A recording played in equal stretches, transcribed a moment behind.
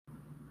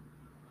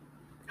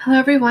Hello,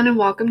 everyone, and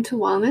welcome to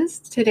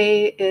Wellness.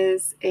 Today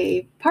is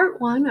a part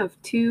one of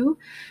two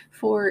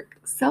for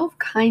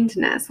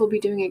self-kindness. We'll be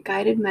doing a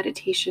guided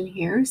meditation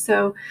here.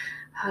 So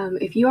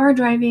if you are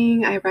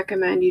driving, I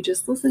recommend you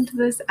just listen to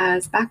this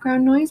as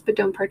background noise, but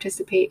don't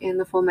participate in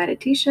the full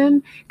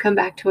meditation. Come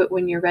back to it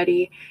when you're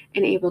ready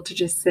and able to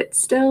just sit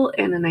still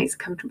in a nice,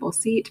 comfortable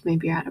seat.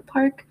 Maybe you're at a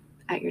park,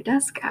 at your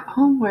desk, at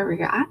home, wherever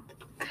you're at.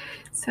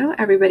 So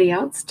everybody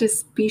else,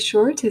 just be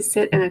sure to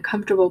sit in a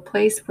comfortable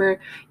place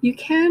where you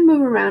can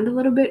move around a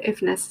little bit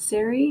if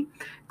necessary.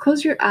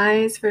 Close your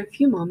eyes for a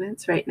few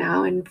moments right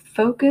now and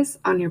focus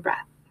on your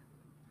breath.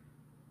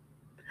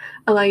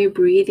 Allow your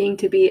breathing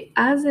to be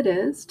as it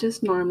is,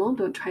 just normal.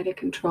 Don't try to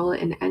control it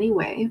in any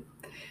way.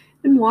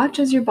 And watch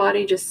as your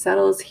body just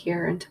settles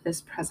here into this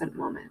present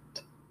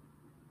moment.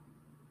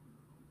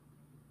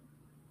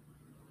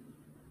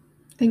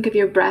 Think of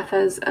your breath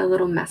as a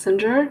little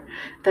messenger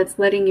that's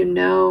letting you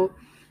know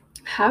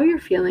how you're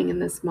feeling in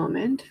this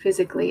moment,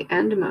 physically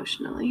and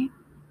emotionally.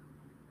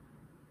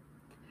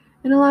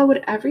 And allow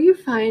whatever you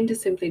find to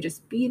simply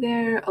just be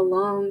there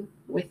along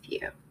with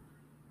you.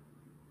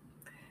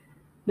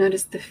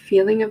 Notice the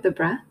feeling of the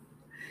breath,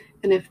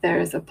 and if there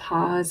is a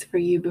pause for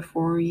you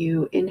before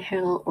you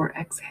inhale or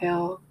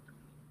exhale,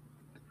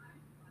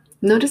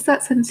 notice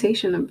that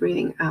sensation of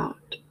breathing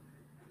out.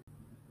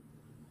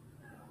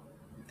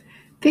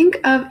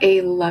 Think of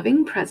a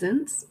loving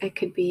presence. It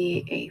could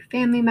be a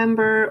family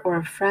member or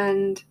a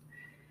friend.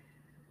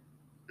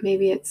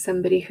 Maybe it's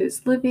somebody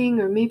who's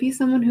living, or maybe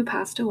someone who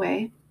passed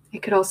away.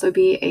 It could also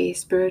be a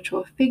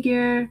spiritual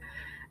figure,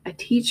 a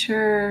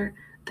teacher,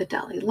 the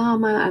Dalai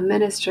Lama, a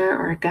minister,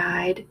 or a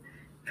guide.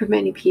 For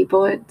many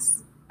people,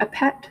 it's a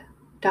pet.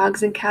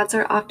 Dogs and cats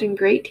are often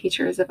great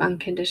teachers of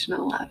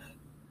unconditional love.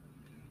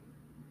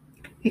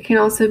 It can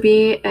also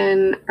be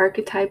an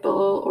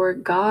archetypal or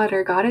god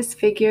or goddess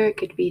figure. It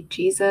could be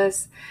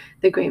Jesus,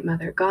 the Great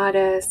Mother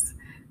Goddess,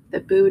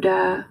 the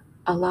Buddha,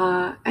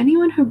 Allah,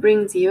 anyone who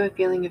brings you a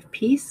feeling of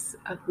peace,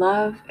 of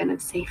love, and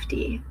of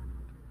safety.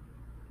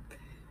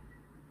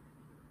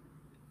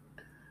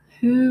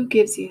 Who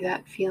gives you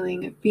that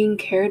feeling of being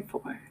cared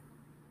for,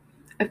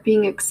 of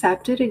being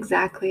accepted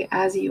exactly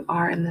as you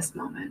are in this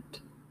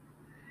moment?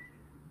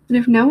 And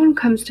if no one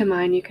comes to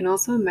mind, you can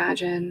also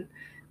imagine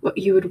what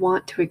you would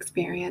want to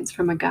experience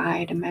from a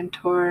guide, a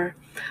mentor,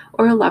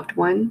 or a loved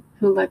one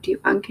who loved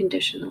you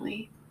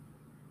unconditionally.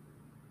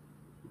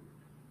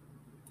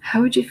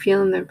 How would you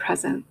feel in their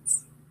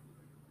presence?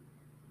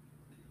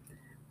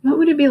 What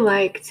would it be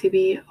like to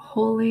be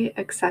wholly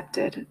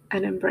accepted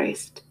and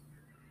embraced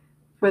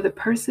for the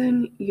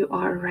person you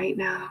are right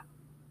now?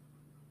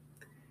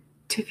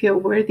 To feel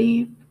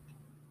worthy,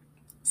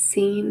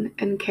 seen,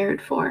 and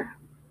cared for.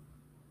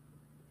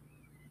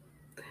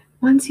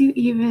 Once you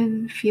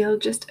even feel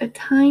just a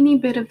tiny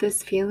bit of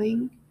this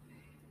feeling,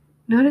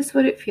 notice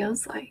what it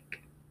feels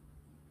like.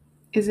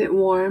 Is it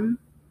warm?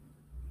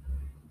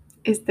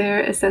 Is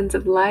there a sense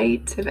of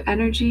light, of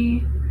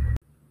energy?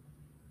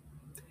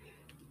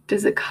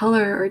 Does a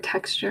color or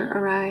texture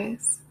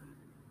arise?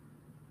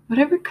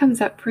 Whatever comes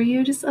up for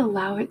you, just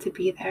allow it to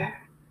be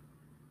there.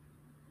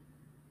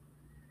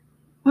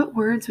 What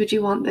words would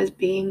you want this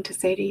being to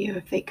say to you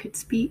if they could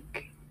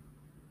speak?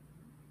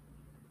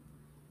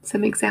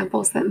 Some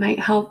examples that might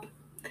help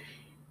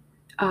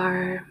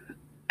are,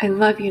 I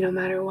love you no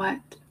matter what.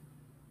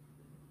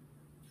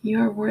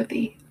 You are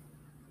worthy.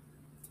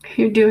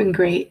 You're doing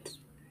great.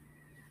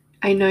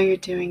 I know you're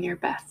doing your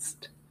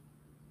best.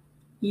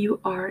 You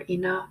are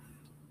enough.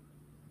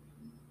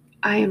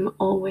 I am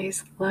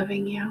always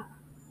loving you.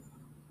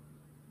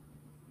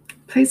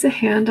 Place a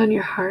hand on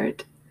your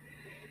heart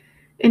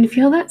and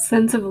feel that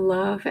sense of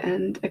love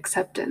and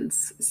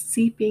acceptance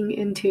seeping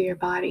into your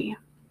body.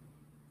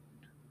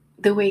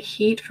 The way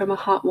heat from a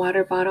hot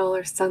water bottle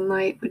or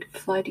sunlight would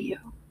flood you.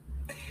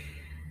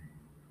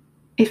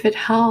 If it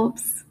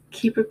helps,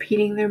 keep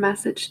repeating their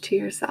message to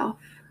yourself,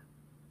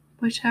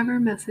 whichever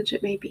message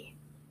it may be.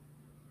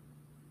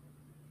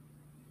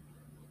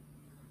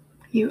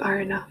 You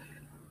are enough.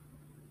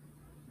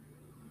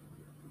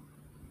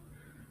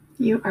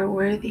 You are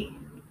worthy.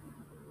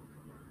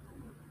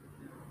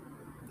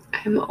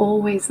 I'm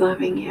always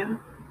loving you.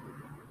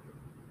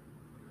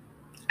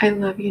 I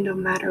love you no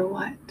matter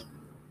what.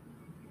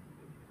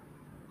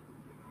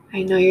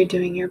 I know you're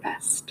doing your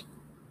best.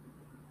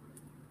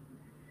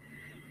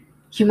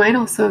 You might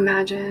also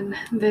imagine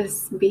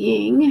this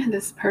being,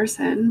 this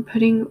person,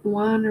 putting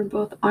one or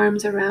both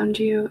arms around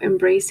you,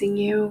 embracing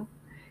you,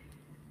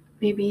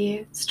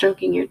 maybe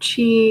stroking your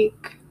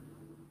cheek.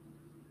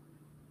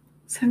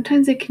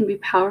 Sometimes it can be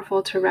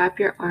powerful to wrap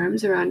your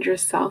arms around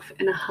yourself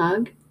in a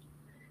hug,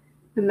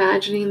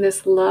 imagining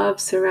this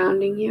love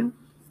surrounding you,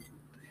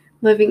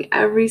 loving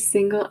every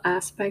single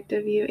aspect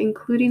of you,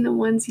 including the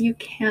ones you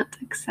can't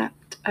accept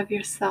of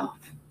yourself.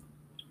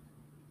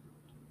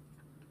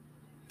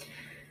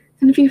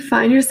 And if you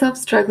find yourself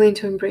struggling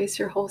to embrace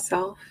your whole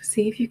self,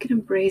 see if you can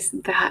embrace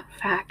that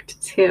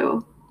fact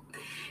too.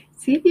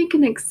 See if you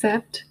can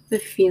accept the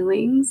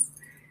feelings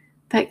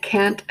that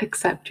can't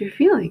accept your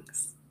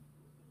feelings.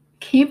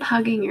 Keep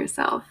hugging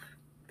yourself,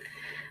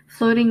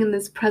 floating in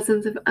this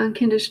presence of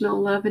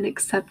unconditional love and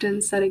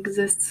acceptance that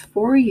exists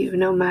for you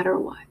no matter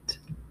what.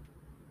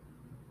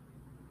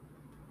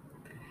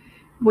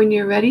 When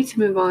you're ready to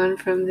move on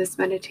from this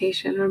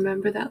meditation,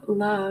 remember that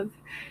love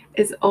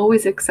is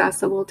always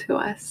accessible to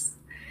us.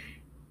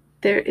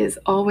 There is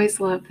always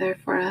love there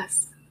for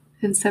us,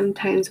 and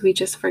sometimes we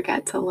just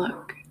forget to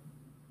look.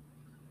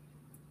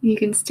 You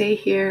can stay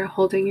here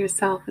holding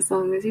yourself as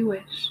long as you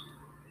wish.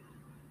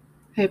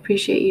 I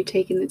appreciate you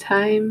taking the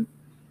time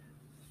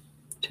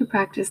to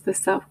practice the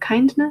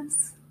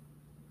self-kindness.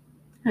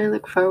 I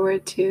look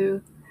forward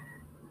to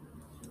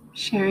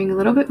sharing a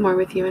little bit more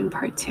with you in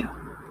part 2.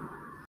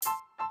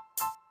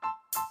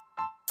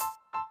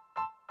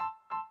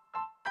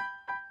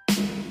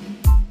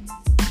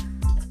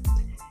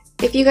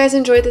 If you guys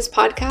enjoyed this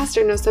podcast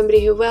or know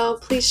somebody who will,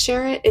 please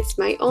share it. It's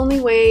my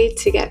only way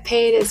to get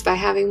paid is by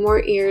having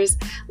more ears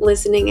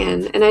listening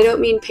in. And I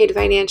don't mean paid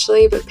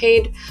financially, but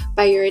paid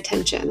by your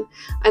attention.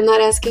 I'm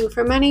not asking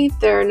for money.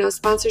 There are no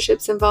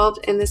sponsorships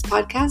involved in this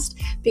podcast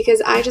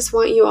because I just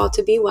want you all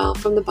to be well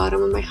from the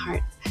bottom of my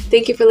heart.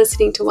 Thank you for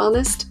listening to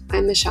Wellness.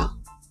 I'm Michelle.